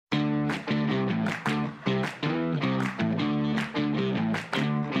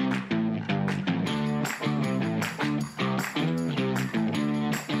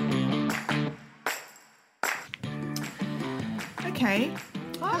Okay.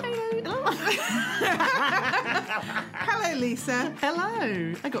 Hello. Hello, Lisa.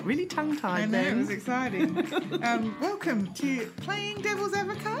 Hello. I got really tongue-tied I know, then. it was exciting. Welcome to Playing Devil's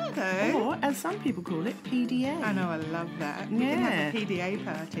Avocado. Or, as some people call it, PDA. I know, I love that. We can have a PDA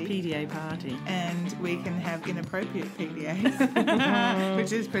party. PDA party. And we can have inappropriate PDAs,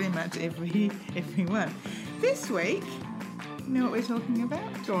 which is pretty much everyone. This week, you know what we're talking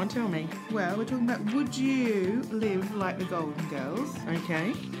about? Go on, tell me. Well, we're talking about, would you live like the Golden Girls?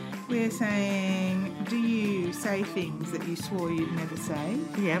 Okay. We're saying, do you say things that you swore you'd never say?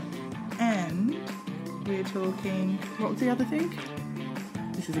 Yep. And we're talking... What was the other thing?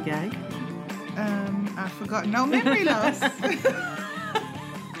 This is a gay. I've forgotten. Oh, memory loss.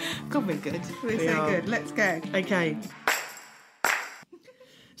 God, we're good. We're so good. Let's go. Okay.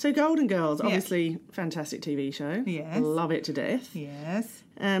 So Golden Girls, obviously fantastic TV show. Yes. Love it to death. Yes.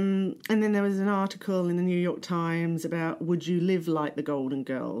 And then there was an article in the New York Times about would you live like the Golden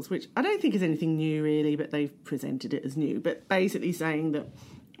Girls, which I don't think is anything new really, but they've presented it as new. But basically saying that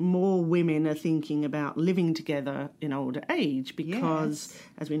more women are thinking about living together in older age because,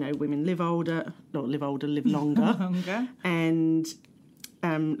 as we know, women live longer. And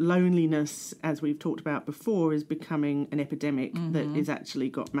loneliness, as we've talked about before, is becoming an epidemic that is actually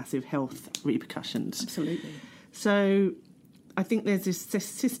got massive health repercussions. Absolutely. So I think there's this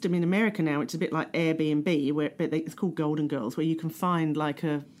system in America now, it's a bit like Airbnb, but it's called Golden Girls, where you can find like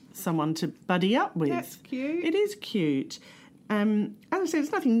someone to buddy up with. That's cute. It is cute. As I said,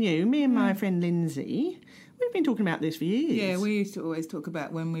 it's nothing new. Me and my friend Lindsay, we've been talking about this for years. Yeah, we used to always talk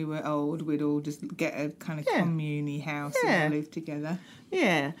about when we were old, we'd all just get a kind of commune house and live together.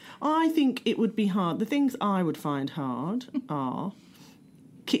 Yeah. I think it would be hard. The things I would find hard are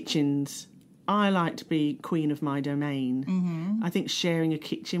kitchens. I like to be queen of my domain. Mm-hmm. I think sharing a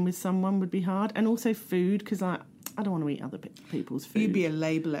kitchen with someone would be hard. And also food, because I don't want to eat other people's food. You'd be a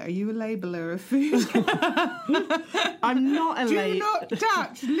labeller. Are you a labeller of food? I'm not a Do not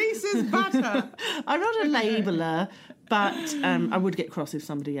touch Lisa's butter. I'm not a labeller, but I would get cross if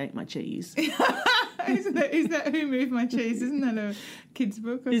somebody ate my cheese. Is that Who Moved My Cheese? Isn't that a kid's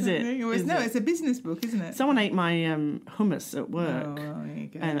book or something? It's a business book, isn't it? Someone ate my hummus at work. Oh, there you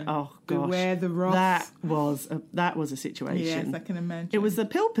go. And gosh, beware the wrath. That was a situation. Yes, I can imagine. It was the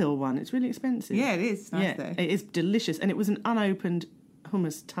pill one. It's really expensive. Yeah, it is. It's nice though. It is delicious, and it was an unopened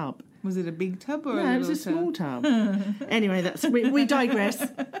hummus tub. Was it a big tub or no? It was a small tub. Anyway, we digress.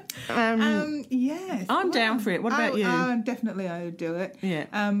 Yes, I'm down for it. What about you? Definitely, I would do it. Yeah.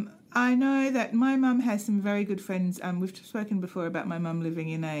 I know that my mum has some very good friends. We've spoken before about my mum living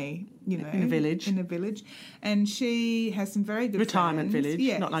in a village. In a village, and she has some very good retirement friends. village,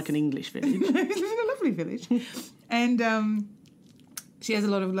 yes. not like an English village. It's a lovely village, and she has a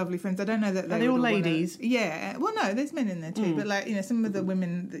lot of lovely friends. I don't know that are they all ladies. Yeah, well, no, there's men in there too. But some of the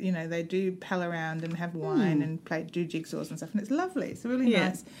women, they do pal around and have wine and do jigsaws and stuff, and it's lovely. It's really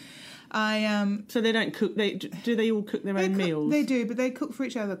nice. So they don't cook. Do they all cook their own meals? They do, but they cook for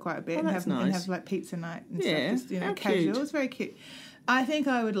each other quite a bit and nice. have like pizza night and stuff. Just how casual. cute. It's very cute. I think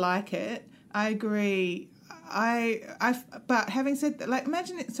I would like it. I agree. But having said that, like,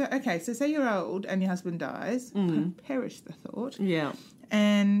 imagine it. So say you're old and your husband dies. Perish the thought. Yeah.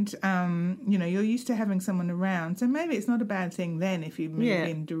 And you're used to having someone around, so maybe it's not a bad thing then if you move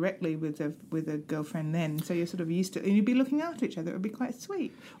in directly with a girlfriend then. So you're sort of used to, and you'd be looking after each other. It would be quite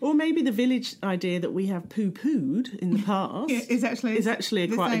sweet. Or maybe the village idea that we have poo-pooed in the past is actually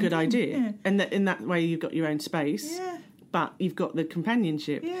quite a good idea. Yeah. And that in that way you've got your own space, but you've got the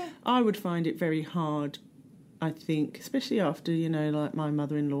companionship. Yeah. I would find it very hard. I think, especially after like my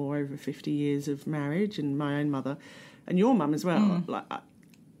mother-in-law over 50 years of marriage and my own mother. And your mum as well, like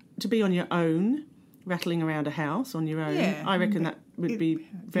to be on your own, rattling around a house on your own. Yeah, I reckon that would be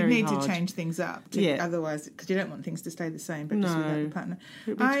very hard. You need to change things up, otherwise, because you don't want things to stay the same. But just without the partner,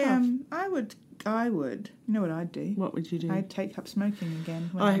 I would. You know what I'd do? What would you do? I'd take up smoking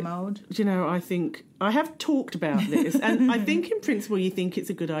again when I'm old. I think I have talked about this, and I think in principle you think it's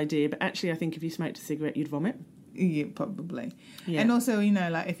a good idea, but actually I think if you smoked a cigarette you'd vomit. Yeah, probably. Yeah. And also,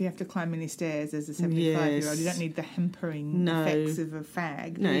 like if you have to climb many stairs as a 75-year-old, you don't need the hampering effects of a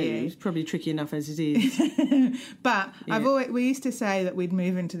fag. No, it's probably tricky enough as it is. But we used to say that we'd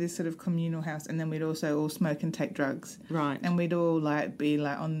move into this sort of communal house, and then we'd also all smoke and take drugs. Right. And we'd all be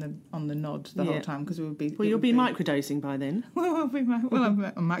on the nod the whole time because we would be. Well, you'll be microdosing by then. I'm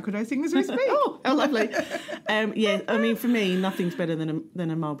microdosing as we speak. Oh, lovely. I mean, for me, nothing's better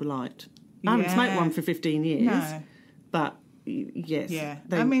than a Marlboro Light. I haven't smoked one for 15 years, but yes. Yeah.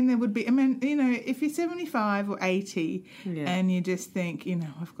 I mean, there would be, if you're 75 or 80 and you just think,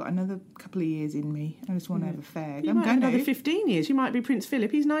 I've got another couple of years in me, I just want to have a fag. You might have another 15 years. You might be Prince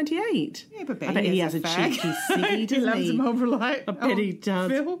Philip. He's 98. Yeah, but I bet he has a cheeky seed, he loves them over like. I bet he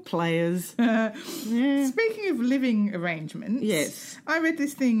does. Phil. Players. Speaking of living arrangements, yes, I read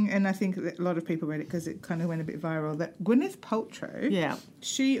this thing, and I think that a lot of people read it because it kind of went a bit viral, that Gwyneth Paltrow,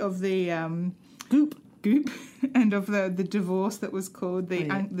 she of the Goop, and of the divorce that was called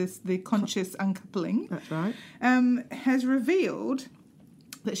the conscious uncoupling. That's right. Has revealed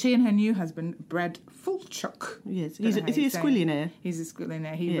that she and her new husband, Brad Falchuk. Yes, is he a squillionaire? He's a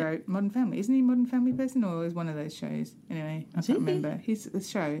squillionaire. He wrote Modern Family. Isn't he a Modern Family person, or is one of those shows? Anyway, I can't remember. He's the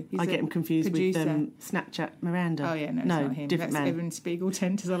show. He's I get him confused producer. with Snapchat Miranda. Oh yeah, no, it's not him. Different That's man. Evan Spiegel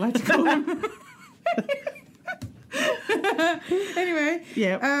Tent, as I like to call him. Anyway,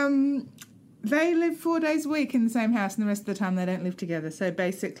 they live 4 days a week in the same house, and the rest of the time they don't live together. So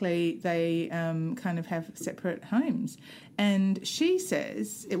basically, they kind of have separate homes. And she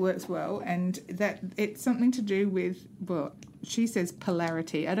says it works well, and that it's something to do with, well, she says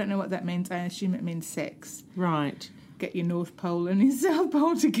polarity. I don't know what that means. I assume it means sex. Right. Get your North Pole and your South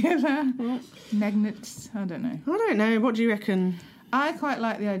Pole together. Magnets. I don't know. I don't know. What do you reckon? I quite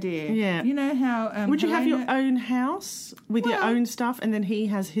like the idea. Yeah. You know how... would you have your own house with your own stuff, and then he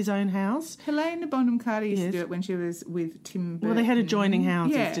has his own house? Helena Bonham Carter used to do it when she was with Tim Burton. Well, they had adjoining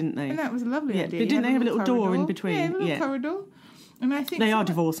houses, didn't they? And that was a lovely idea. But didn't they have a little door in between? Yeah, a little corridor. And I think they are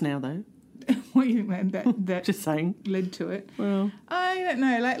divorced now, though. What do you think that just saying led to it? Well, I don't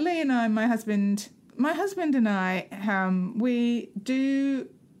know. Like Lee and I, my husband and I, we do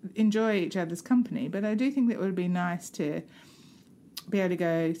enjoy each other's company, but I do think that it would be nice to be able to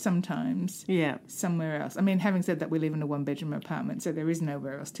go sometimes somewhere else. I mean, having said that, we live in a one-bedroom apartment, so there is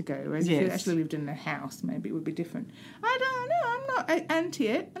nowhere else to go. Whereas if you actually lived in a house, maybe it would be different. I don't know. I'm not anti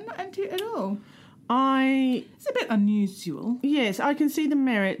it. I'm not anti it at all. It's a bit unusual. Yes, I can see the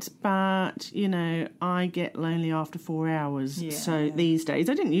merits, but, I get lonely after 4 hours. Yeah. So these days,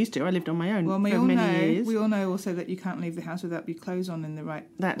 I didn't used to. I lived on my own for many years. We all know also that you can't leave the house without your clothes on in the right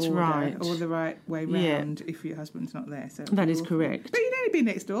That's order, right. or the right way round if your husband's not there. So that is correct. But you'd only be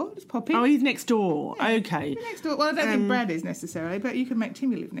next door. Just pop in. Oh, he's next door. Yeah, okay. Next door. Well, I don't think Brad is necessarily, but you can make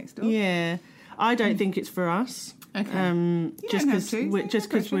Timmy live next door. Yeah. I don't think it's for us. Okay. Just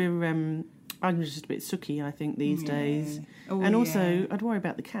because we're... I'm just a bit sooky, I think, these days. Oh, and also, I'd worry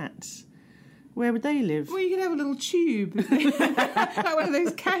about the cats. Where would they live? Well, you could have a little tube. Like one of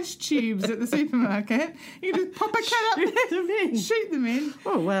those cash tubes at the supermarket. You can just pop a cat up, shoot them in.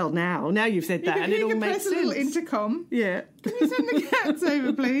 Oh, well, now you've said that, and it all makes sense. You can press a little intercom. Yeah. Can you send the cats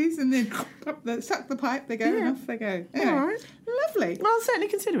over, please? And then suck the pipe, they go, and off they go. Anyway, all right. Lovely. Well, I'll certainly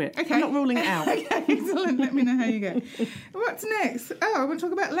consider it. Okay. I'm not ruling it out. Okay, excellent. Let me know how you go. What's next? Oh, I want to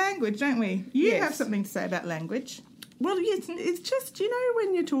talk about language, don't we? You have something to say about language. Well, it's just,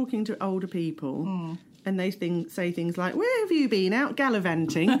 when you're talking to older people and they say things like, where have you been? Out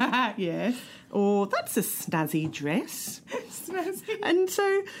gallivanting? Yes. Or, that's a snazzy dress. Snazzy.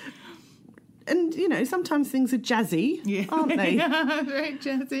 And, sometimes things are jazzy, aren't they? Yeah, very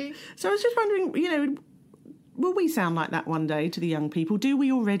jazzy. So I was just wondering, will we sound like that one day to the young people? Do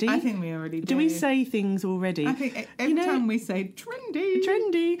we already? I think we already do. Do we say things already? I think every time we say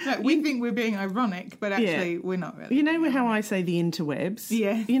trendy. Like we think we're being ironic, but actually we're not really. You know how I say the interwebs?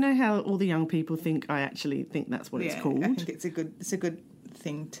 Yeah. You know how all the young people think I actually think that's what it's called? I think it's a good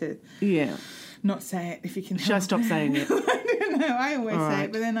thing to not say it if you can help. Should I stop saying it? I don't know. I always say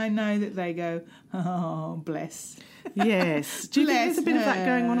it, but then I know that they go, oh, bless. Yes. Do you think there's a bit of that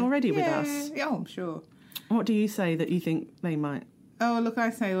going on already with us? Yeah, I'm sure. What do you say that you think they might? Oh, look, I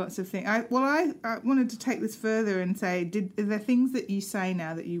say lots of things. I wanted to take this further and say, are there things that you say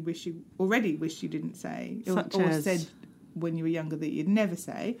now that you already wish you didn't say? Or said when you were younger that you'd never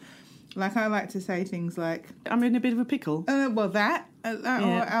say? Like, I like to say things like... I'm in a bit of a pickle. Well, that. Or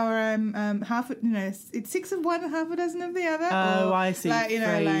half... it's 6 of one, half a dozen of the other. Oh, or, I see.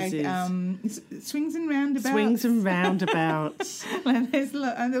 Phrases. Swings and roundabouts. Swings and roundabouts.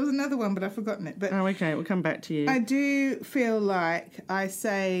 There was another one, but I've forgotten it. But okay, we'll come back to you. I do feel like I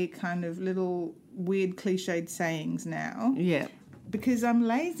say kind of little weird cliched sayings now. Yeah. Because I'm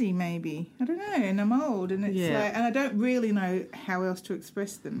lazy, maybe. I don't know, and I'm old, and it's and I don't really know how else to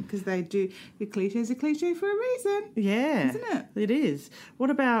express them, because they do. Your cliche is a cliche for a reason. Yeah. Isn't it? It is. What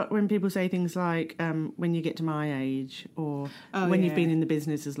about when people say things like, when you get to my age, or when you've been in the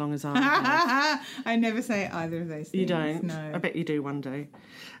business as long as I have? I never say either of those things. You don't? No. I bet you do one day.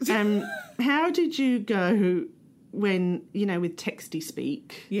 How did you go when, with texty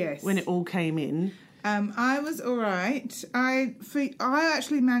speak? Yes. When it all came in? I was all right. I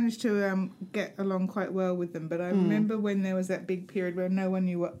actually managed to get along quite well with them, but I remember when there was that big period where no one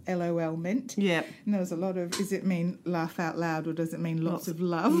knew what LOL meant. Yeah. And there was a lot of, does it mean laugh out loud or does it mean lots of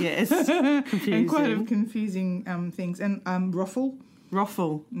love? Yes. Confusing. And quite of confusing things. And ruffle.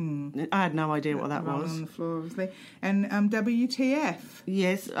 Ruffle. I had no idea what that Rolling was. on the floor, obviously. And WTF.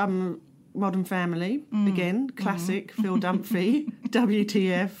 Yes, Modern Family, again, classic, Phil Dunphy,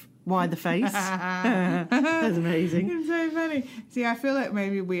 WTF, why the face. That's amazing. It's so funny. See, I feel like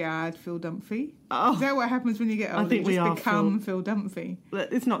maybe we are Phil Dunphy. Oh, Is that what happens when you get older? I think you we just are become Phil Dunphy.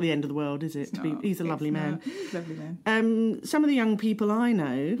 it's not the end of the world, is it? He's a lovely man. He's a lovely man. Some of the young people I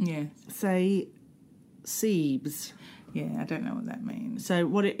know Yeah. say Siebes. Yeah, I don't know what that means. So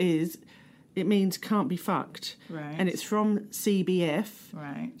what it is, it means can't be fucked. Right. And it's from CBF.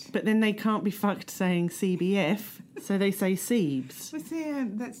 Right. But then they can't be fucked saying CBF, so they say Siebes. But see,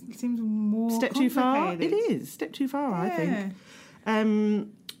 that seems more Step too far? It complicated. is. Step too far, I Yeah. think.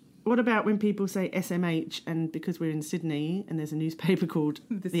 What about when people say SMH, and because we're in Sydney and there's a newspaper called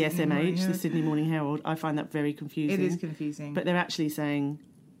the Sydney SMH, Morning the Herald. Sydney Morning Herald, I find that very confusing. It is confusing. But they're actually saying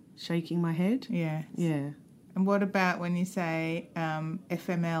shaking my head. yeah. Yeah. And what about when you say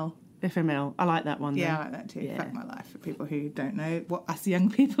FML? FML. I like that one. Yeah, I though. like that too. Yeah. Fuck my life, for people who don't know what us young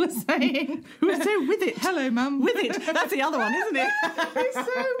people are saying. Who is so with it? Hello, Mum. With it. That's the other one, isn't it? He's so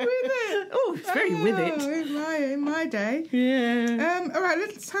with it. Oh, it's very with it. In my day. Yeah. All right,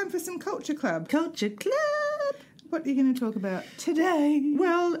 it's time for some Culture Club. Culture Club. What are you going to talk about today?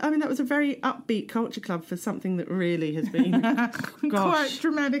 Well, I mean, that was a very upbeat Culture Club for something that really has been Quite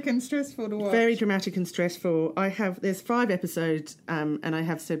dramatic and stressful to watch. very dramatic and stressful. There's 5 episodes, and I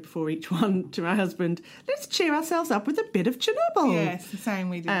have said before each one to my husband, let's cheer ourselves up with a bit of Chernobyl. Yes, the same.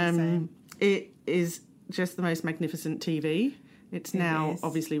 We do the same. It is just the most magnificent TV. It's now is.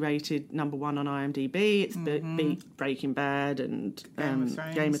 obviously rated number 1 on IMDb. It's beat Breaking Bad and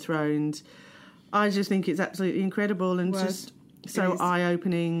Game of Thrones. I just think it's absolutely incredible and just so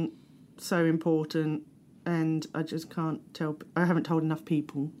eye-opening, so important, and I just can't tell. I haven't told enough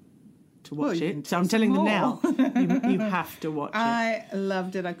people to watch it, so I'm telling them now. You have to watch it. I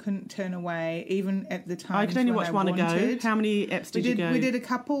loved it. I couldn't turn away, even at the time. I could only watch one a go. How many eps did you go? We did a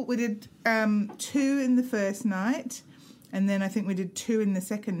couple. We did 2 in the first night. And then I think we did 2 in the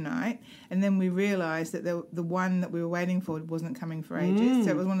second night. And then we realised that the one that we were waiting for wasn't coming for ages.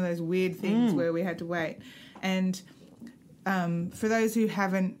 So it was one of those weird things where we had to wait. And for those who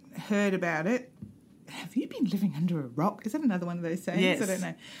haven't heard about it, have you been living under a rock? Is that another one of those sayings? Yes. I don't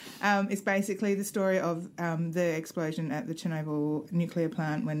know. It's basically the story of the explosion at the Chernobyl nuclear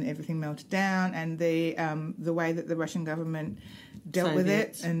plant when everything melted down, and the way that the Russian government dealt with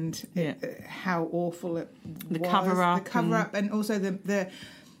it, and how awful it was. The cover-up. And also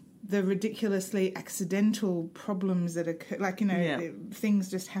the ridiculously accidental problems that occur. Like,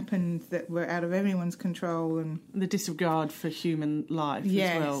 things just happened that were out of everyone's control. And the disregard for human life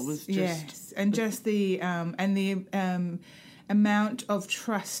as well was just... Yes, and just the amount of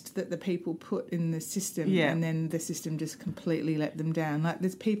trust that the people put in the system, and then the system just completely let them down. Like,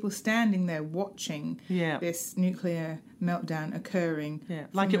 there's people standing there watching this nuclear meltdown occurring. Yeah,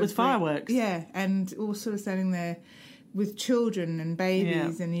 like it was fireworks. Yeah, and all sort of standing there with children and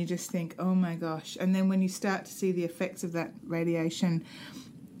babies, and you just think, oh my gosh. And then when you start to see the effects of that radiation,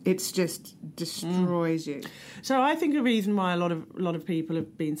 it's just destroys you. So I think the reason why a lot of people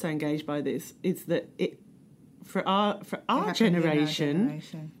have been so engaged by this is that for our generation,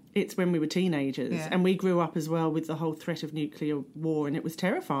 it's when we were teenagers, and we grew up as well with the whole threat of nuclear war, and it was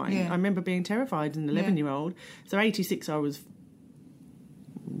terrifying. I remember being terrified as an 11-year-old. So 86, what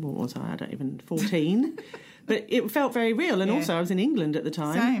was I? I don't even 14. But it felt very real, and also I was in England at the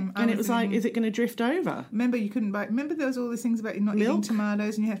time. Same. And it was like, is it going to drift over? Remember, you couldn't buy... Remember there was all these things about not eating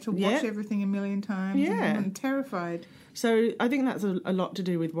tomatoes, and you have to wash everything a million times. Yeah. And I'm terrified. So I think that's a lot to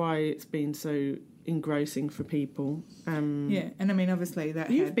do with why it's been so engrossing for people. And I mean, obviously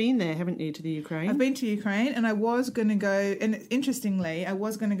that You've been there, haven't you, to the Ukraine? I've been to Ukraine, and I was going to go... And interestingly, I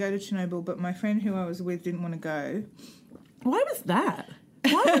was going to go to Chernobyl, but my friend who I was with didn't want to go. Why was that?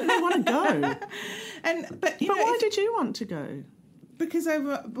 Why didn't they want to go? But why did you want to go? Because I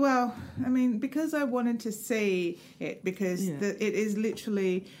wanted to see it, because it is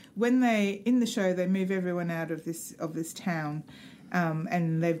literally, when in the show they move everyone out of this town,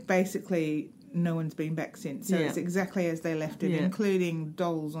 and they've basically, no one's been back since. So it's exactly as they left it, including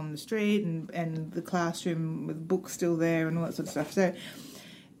dolls on the street and the classroom with books still there and all that sort of stuff. So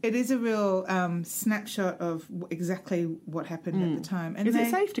it is a real snapshot of exactly what happened at the time. And Is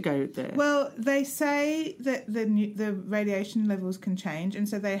it safe to go there? Well, they say that the radiation levels can change, and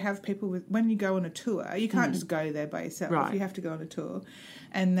so they have people with. When you go on a tour, you can't just go there by yourself. Right. You have to go on a tour,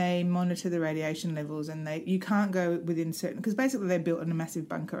 and they monitor the radiation levels, and you can't go within certain, because basically they built in a massive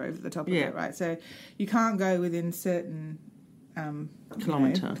bunker over the top of it, right? So you can't go within certain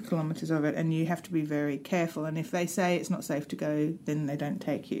kilometres of it, and you have to be very careful. And if they say it's not safe to go, then they don't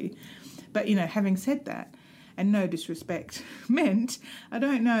take you. But having said that, and no disrespect meant, I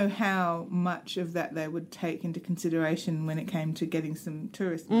don't know how much of that they would take into consideration when it came to getting some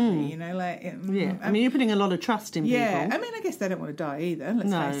tourist money. I mean, you're putting a lot of trust in people. Yeah, I mean, I guess they don't want to die either,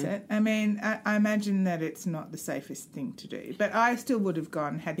 let's face it. I mean, I imagine that it's not the safest thing to do. But I still would have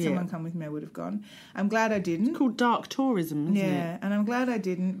gone. Had someone come with me, I would have gone. I'm glad I didn't. It's called dark tourism, isn't it? Yeah, and I'm glad I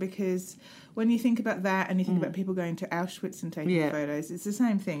didn't, because when you think about that and you think about people going to Auschwitz and taking photos, it's the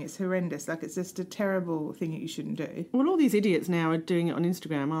same thing. It's horrendous. Like, it's just a terrible thing that you shouldn't do. Well, all these idiots now are doing it on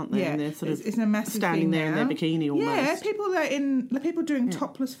Instagram, aren't they? Yeah, and they're sort of it's a massive standing thing there now. in their bikini almost. Yeah, people doing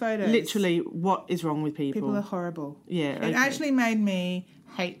topless photos. Literally, what is wrong with people? People are horrible. Yeah, It actually made me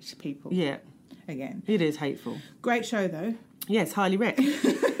hate people. Yeah. Again. It is hateful. Great show, though. Yes, highly recommend.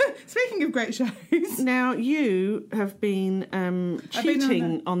 Speaking of great shows. Now, you have been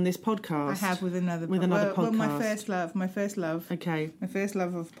cheating on this podcast. I have with another podcast. Well, my first love. Okay. My first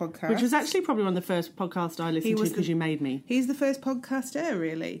love of podcast. Which was actually probably one of the first podcasts I listened to because you made me. He's the first podcaster,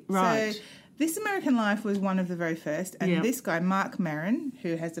 really. Right. So This American Life was one of the very first. And this guy, Mark Maron,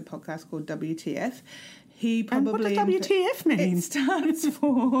 who has a podcast called WTF, he probably... And what does WTF mean? It stands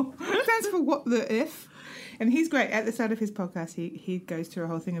for what the F. And he's great. At the start of his podcast, he goes through a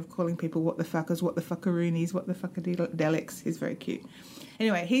whole thing of calling people what the fuckers, what the fuckaroonies, what the fuckadelics. He's very cute.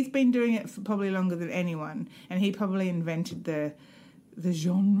 Anyway, he's been doing it for probably longer than anyone, and he probably invented the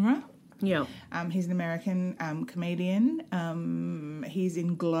genre. Yeah. He's an American comedian. He's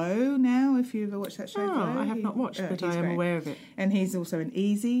in Glow now, if you ever watched that show. Glow. I have not watched, but I am aware of it. And he's also in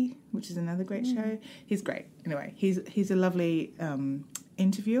Easy, which is another great show. He's great. Anyway, he's a lovely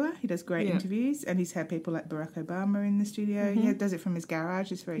interviewer. He does great interviews, and he's had people like Barack Obama in the studio. He does it from his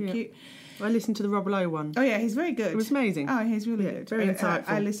garage. It's very cute. I listened to the Rob Lowe one. Oh yeah, he's very good. It was amazing. Oh, he's really good. Very insightful.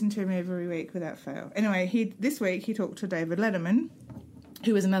 I listen to him every week without fail. Anyway, this week he talked to David Letterman,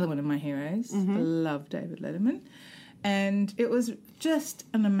 who was another one of my heroes. I love David Letterman. And it was just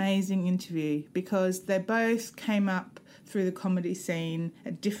an amazing interview because they both came up through the comedy scene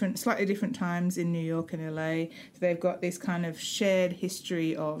at slightly different times in New York and LA. So they've got this kind of shared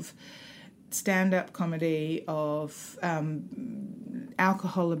history of stand-up comedy, of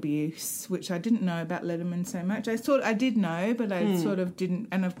alcohol abuse, which I didn't know about Letterman so much. I thought I did know, but I sort of didn't.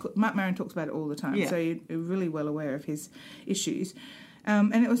 And Mark Maron talks about it all the time, so you're really well aware of his issues.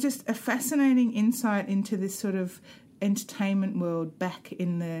 And it was just a fascinating insight into this sort of entertainment world back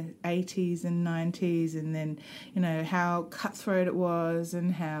in the 80s and 90s, and then, how cutthroat it was,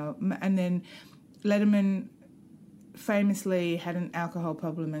 and then Letterman famously had an alcohol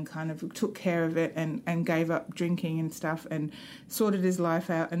problem and kind of took care of it and gave up drinking and stuff and sorted his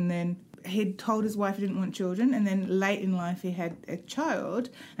life out, and then he'd told his wife he didn't want children, and then late in life he had a child,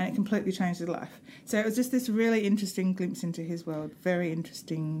 and it completely changed his life. So it was just this really interesting glimpse into his world. Very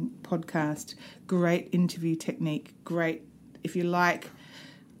interesting podcast, great interview technique, great if you like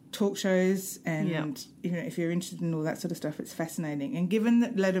talk shows, and if you're interested in all that sort of stuff, it's fascinating. And given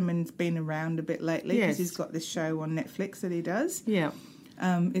that Letterman's been around a bit lately, because he's got this show on Netflix that he does,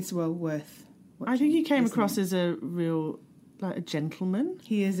 it's well worth watching. I think he came across as a real... like a gentleman.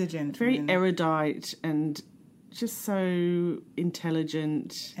 He is a gentleman. Very erudite and just so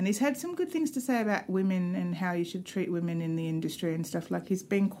intelligent. And he's had some good things to say about women and how you should treat women in the industry and stuff. Like, he's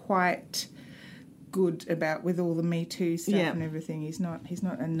been quite good about with all the Me Too stuff and everything. He's not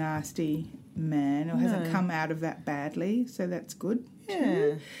a nasty man, or hasn't come out of that badly, so that's good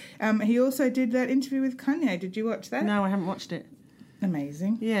too. He also did that interview with Kanye. Did you watch that? No, I haven't watched it.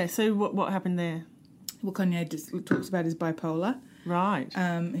 Amazing. Yeah, so what happened there? Well, Kanye just talks about his bipolar. Right.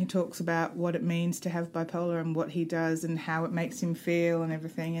 He talks about what it means to have bipolar and what he does and how it makes him feel and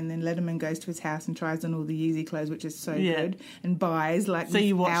everything. And then Letterman goes to his house and tries on all the Yeezy clothes, which is so good, and buys so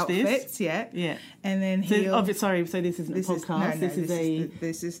you watched outfits. Yeah. And then so this isn't a podcast.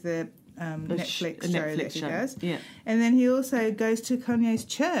 This is the Netflix show that he does. Yeah. And then he also goes to Kanye's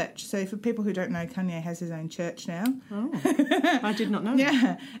church. So for people who don't know, Kanye has his own church now. Oh, I did not know.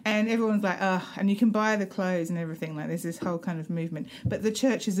 Yeah. And everyone's like, and you can buy the clothes and everything. Like, there's this whole kind of movement. But the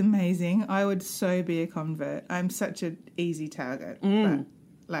church is amazing. I would so be a convert. I'm such an easy target. But,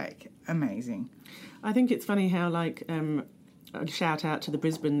 amazing. I think it's funny how, a shout out to the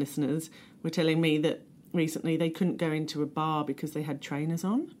Brisbane listeners, were telling me that recently they couldn't go into a bar because they had trainers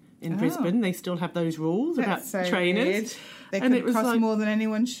on. In Brisbane, they still have those rules about so trainers. Weird. They could cost more than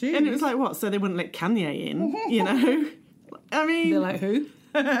anyone's shoes. And it was like, what? So they wouldn't let Kanye in, you know? I mean... They're like, who?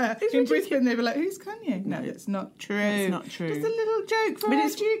 In Brisbane, they'd be like, who's Kanye? No, that's not true. It's not true. Just a little joke for our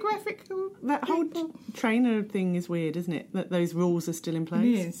geographical That whole trainer thing is weird, isn't it? That those rules are still in place.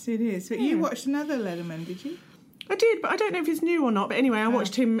 Yes, it is. But you watched another Letterman, did you? I did, but I don't know if it's new or not. But anyway, I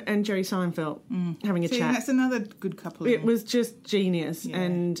watched him and Jerry Seinfeld having a chat. That's another good couple. It was just genius. Yeah.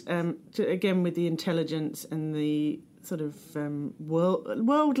 And again, with the intelligence and the sort of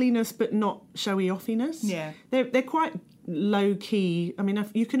worldliness, but not showy offiness. Yeah. They're quite low-key. I mean,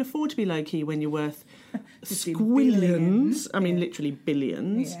 you can afford to be low-key when you're worth squillions. Billions. I mean, literally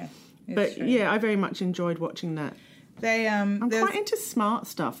billions. Yeah, but true. yeah, I very much enjoyed watching that. I'm quite into smart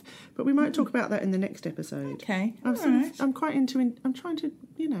stuff, but we might talk about that in the next episode. Okay, I'm quite into. I'm trying to,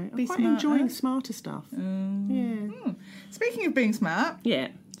 I'm quite enjoying smarter stuff. Yeah. Speaking of being smart, Yeah.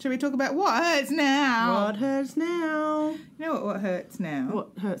 shall we talk about what hurts now? What hurts now? You know what hurts now? What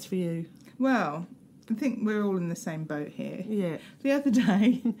hurts for you? Well, I think we're all in the same boat here. Yeah. The other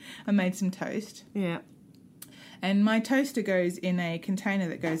day, I made some toast. Yeah. And my toaster goes in a container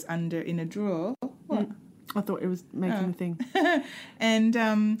that goes in a drawer. What? I thought it was making a thing.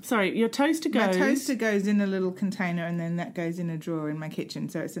 And sorry, your toaster goes. My toaster goes in a little container, and then that goes in a drawer in my kitchen,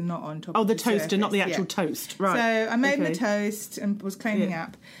 so it's not on top. Oh, of the the toaster, surface. not the actual toast, right? So I made my toast and was cleaning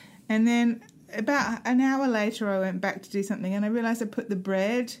up, and then about an hour later, I went back to do something, and I realised I put the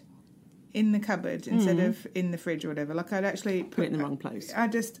bread in the cupboard instead of in the fridge or whatever. Like I'd actually put it in the wrong place. I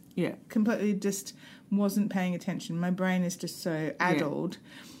just completely just wasn't paying attention. My brain is just so addled.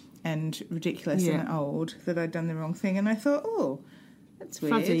 And ridiculous and old that I'd done the wrong thing, and I thought, oh, that's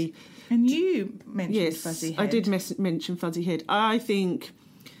weird. Fuzzy. And you mentioned Fuzzy Head. I did mention Fuzzy Head. I think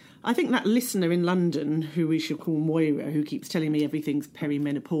that listener in London, who we should call Moira, who keeps telling me everything's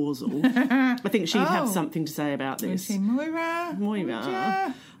perimenopausal, I think she'd have something to say about this. Okay,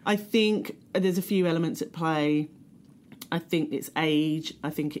 Moira. I think there's a few elements at play. I think it's age. I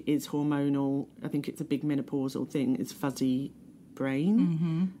think it is hormonal. I think it's a big menopausal thing. It's fuzzy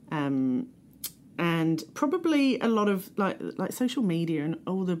brain, and probably a lot of like social media and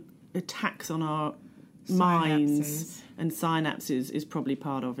all the attacks on our minds and synapses is probably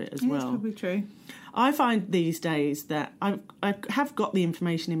part of it as well. That's probably true. I find these days that I have got the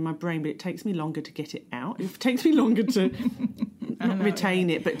information in my brain, but it takes me longer to get it out. It takes me longer to not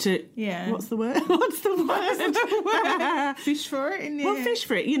retain it, but to what's the word? Fish for it. Well, fish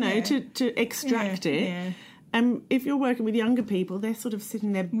for it. To extract it. Yeah. And if you're working with younger people, they're sort of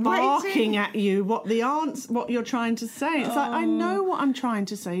sitting there barking at you what you're trying to say. It's like, I know what I'm trying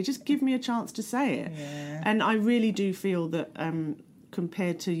to say. Just give me a chance to say it. Yeah. And I really do feel that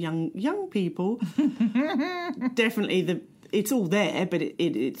compared to young people, definitely it's all there, but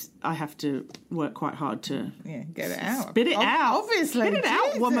it's I have to work quite hard to get it out. Spit it out. Obviously. Spit it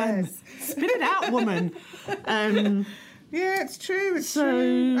out, woman. Spit it out, woman. Yeah, it's true. It's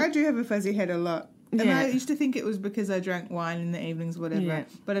true. I do have a fuzzy head a lot. And I used to think it was because I drank wine in the evenings, whatever,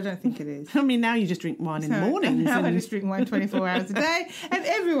 but I don't think it is. I mean, now you just drink wine in the mornings. Now I just drink wine 24 hours a day, and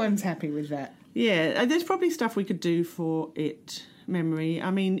everyone's happy with that. Yeah, there's probably stuff we could do for it. Memory.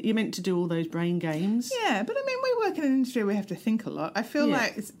 I mean, you're meant to do all those brain games. Yeah, but I mean, we work in an industry where we have to think a lot. I feel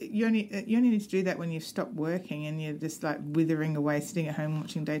like you only need to do that when you've stopped working and you're just like withering away, sitting at home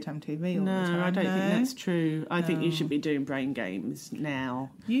watching daytime TV all the time. No, I don't think that's true. I think you should be doing brain games now.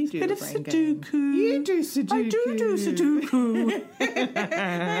 You do bit of Sudoku. You do Sudoku. I do Sudoku.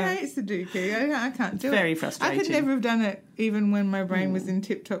 I hate Sudoku. I can't do it. Very frustrating. I could never have done it even when my brain was in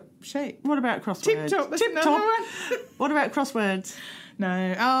tip-top shape. What about crosswords? Tip-top. What about crosswords?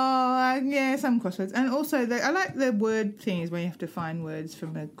 No. Oh, some crosswords. And also, I like the word things where you have to find words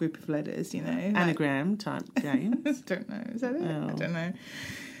from a group of letters, Anagram type games. I don't know. Is that it? Oh. I don't know.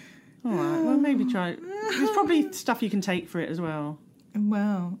 All right. Well, maybe try it. There's probably stuff you can take for it as well.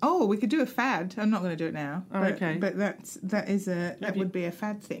 Well, we could do a fad. I'm not going to do it now. Oh, okay. But that would be a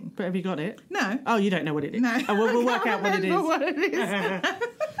fad thing. But have you got it? No. Oh, you don't know what it is? No. Oh, well, we'll work out what it is. What it is. Okay.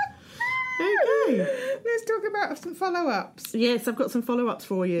 Let's talk about some follow-ups. Yes, I've got some follow-ups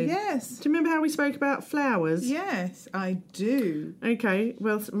for you. Yes. Do you remember how we spoke about flowers? Yes, I do. Okay,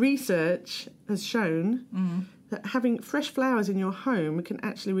 well, research has shown that having fresh flowers in your home can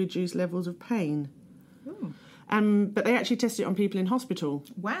actually reduce levels of pain. Ooh. But they actually tested it on people in hospital.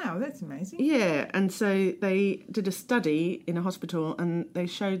 Wow, that's amazing. Yeah, and so they did a study in a hospital and they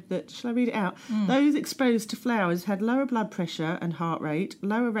showed that, shall I read it out? Those exposed to flowers had lower blood pressure and heart rate,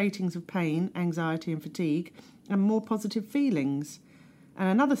 lower ratings of pain, anxiety and fatigue, and more positive feelings. And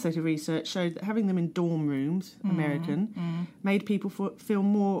another set of research showed that having them in dorm rooms, American, made people feel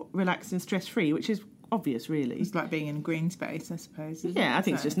more relaxed and stress-free, which is obvious, really. It's like being in a green space, I suppose. Isn't it? I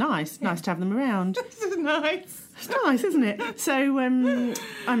think it's just nice. Yeah. Nice to have them around. This is nice. It's nice, isn't it? So I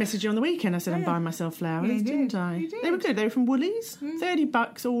messaged you on the weekend. I said I'm buying myself flowers, didn't I? You did. They were good. They were from Woolies.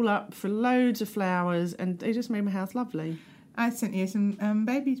 $30 all up for loads of flowers, and they just made my house lovely. I sent you some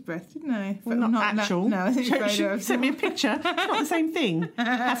baby's breath, didn't I? Well, not actual. No, I think you sent me a picture. It's not the same thing. It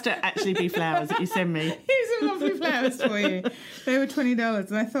has to actually be flowers that you send me. Here's some lovely flowers for you. They were $20,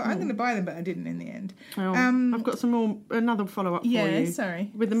 and I thought I'm going to buy them, but I didn't in the end. Oh, I've got another follow-up for you. Sorry.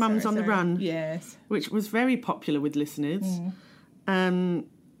 With the Mums on the Run. Yes. Which was very popular with listeners.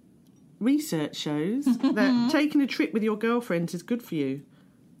 Research shows that taking a trip with your girlfriends is good for you,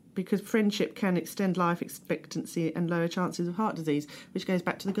 because friendship can extend life expectancy and lower chances of heart disease, which goes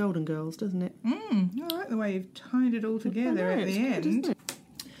back to the Golden Girls, doesn't it? I like the way you've tied it all together at the end. Good, isn't it?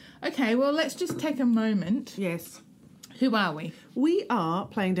 Okay, well, let's just take a moment. Yes. Who are we? We are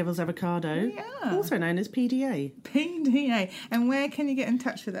Playing Devil's Avocado, We are. also known as PDA. PDA. And where can you get in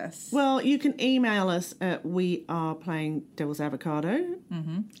touch with us? Well, you can email us at weareplayingdevilsavocado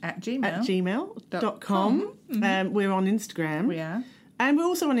At Gmail. at gmail.com. We're on Instagram. We are. And we're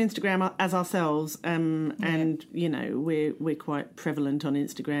also on Instagram as ourselves, and, you know, we're quite prevalent on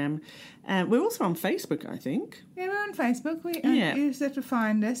Instagram. We're also on Facebook, I think. Yeah, we're on Facebook. You just have to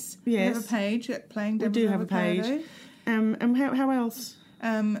find us. Yes. We have a page at Playing Devil's We do have Avocado. a page. And how else?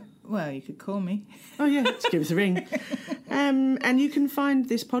 Well, you could call me. Oh, yeah, just give us a ring. And you can find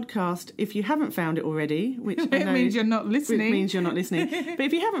this podcast, if you haven't found it already, which I It know means you're not listening. It means you're not listening. But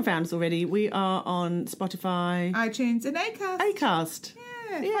if you haven't found us already, we are on Spotify, iTunes and Acast. Acast.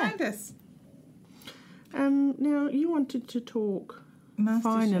 Yeah, find us. Now, you wanted to talk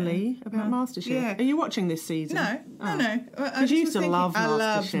finally about MasterChef. Yeah. Are you watching this season? No. Because you used to love I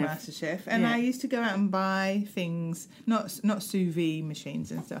loved MasterChef. MasterChef, and I used to go out and buy things, not sous vide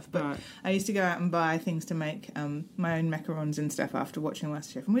machines and stuff, but I used to go out and buy things to make my own macarons and stuff after watching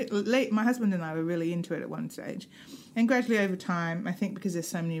MasterChef. And my husband and I were really into it at one stage, and gradually over time, I think because there's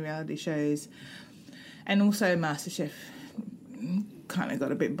so many reality shows, and also MasterChef kind of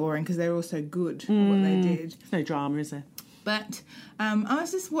got a bit boring because they were all so good at what they did. There's no drama, is there? But I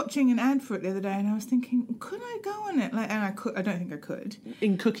was just watching an ad for it the other day, and I was thinking, could I go on it? And I could. I don't think I could.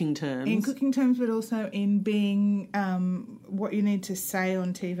 In cooking terms. In cooking terms, but also in being what you need to say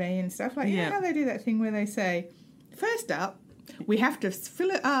on TV and stuff. Like, you know how they do that thing where they say, first up, we have to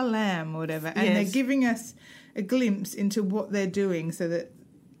fillet our lamb or whatever, and they're giving us a glimpse into what they're doing so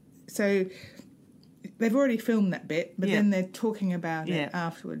they've already filmed that bit, but then they're talking about it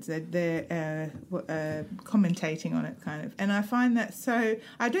afterwards. They're commentating on it, kind of. And I find that so...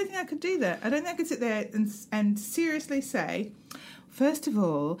 I don't think I could do that. I don't think I could sit there and seriously say, first of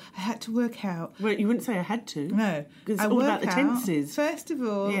all, I had to work out... Well, you wouldn't say I had to. No. Because it's all about the tenses. First of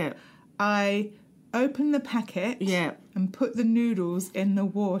all, I open the packet and put the noodles in the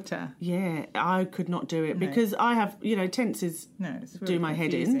water. Yeah, I could not do it because I have, tenses do my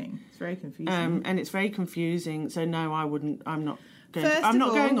head in. It's very confusing. And it's very confusing. So no, I wouldn't. I'm not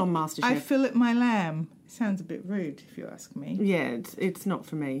going on MasterChef. I fillet my lamb. It sounds a bit rude if you ask me. Yeah, it's not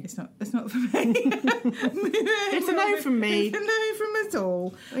for me. It's not for me. It's a no from me. It's a no from us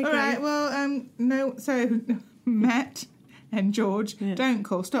all. Okay. All right. Well, no. So Matt and George, don't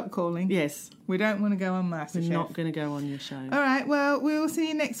call. Stop calling. Yes. We don't want to go on MasterChef. We're not going to go on your show. All right. Well, we'll see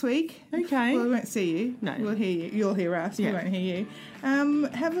you next week. Okay. Well, we won't see you. No. We'll hear you. You'll hear us. Yeah. We won't hear you.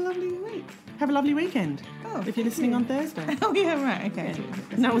 Have a lovely week. Have a lovely weekend. Oh, if you're listening on Thursday. Oh, yeah, right. Okay.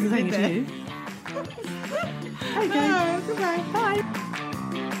 No, I wasn't saying it to you. Okay. Oh, goodbye. Bye.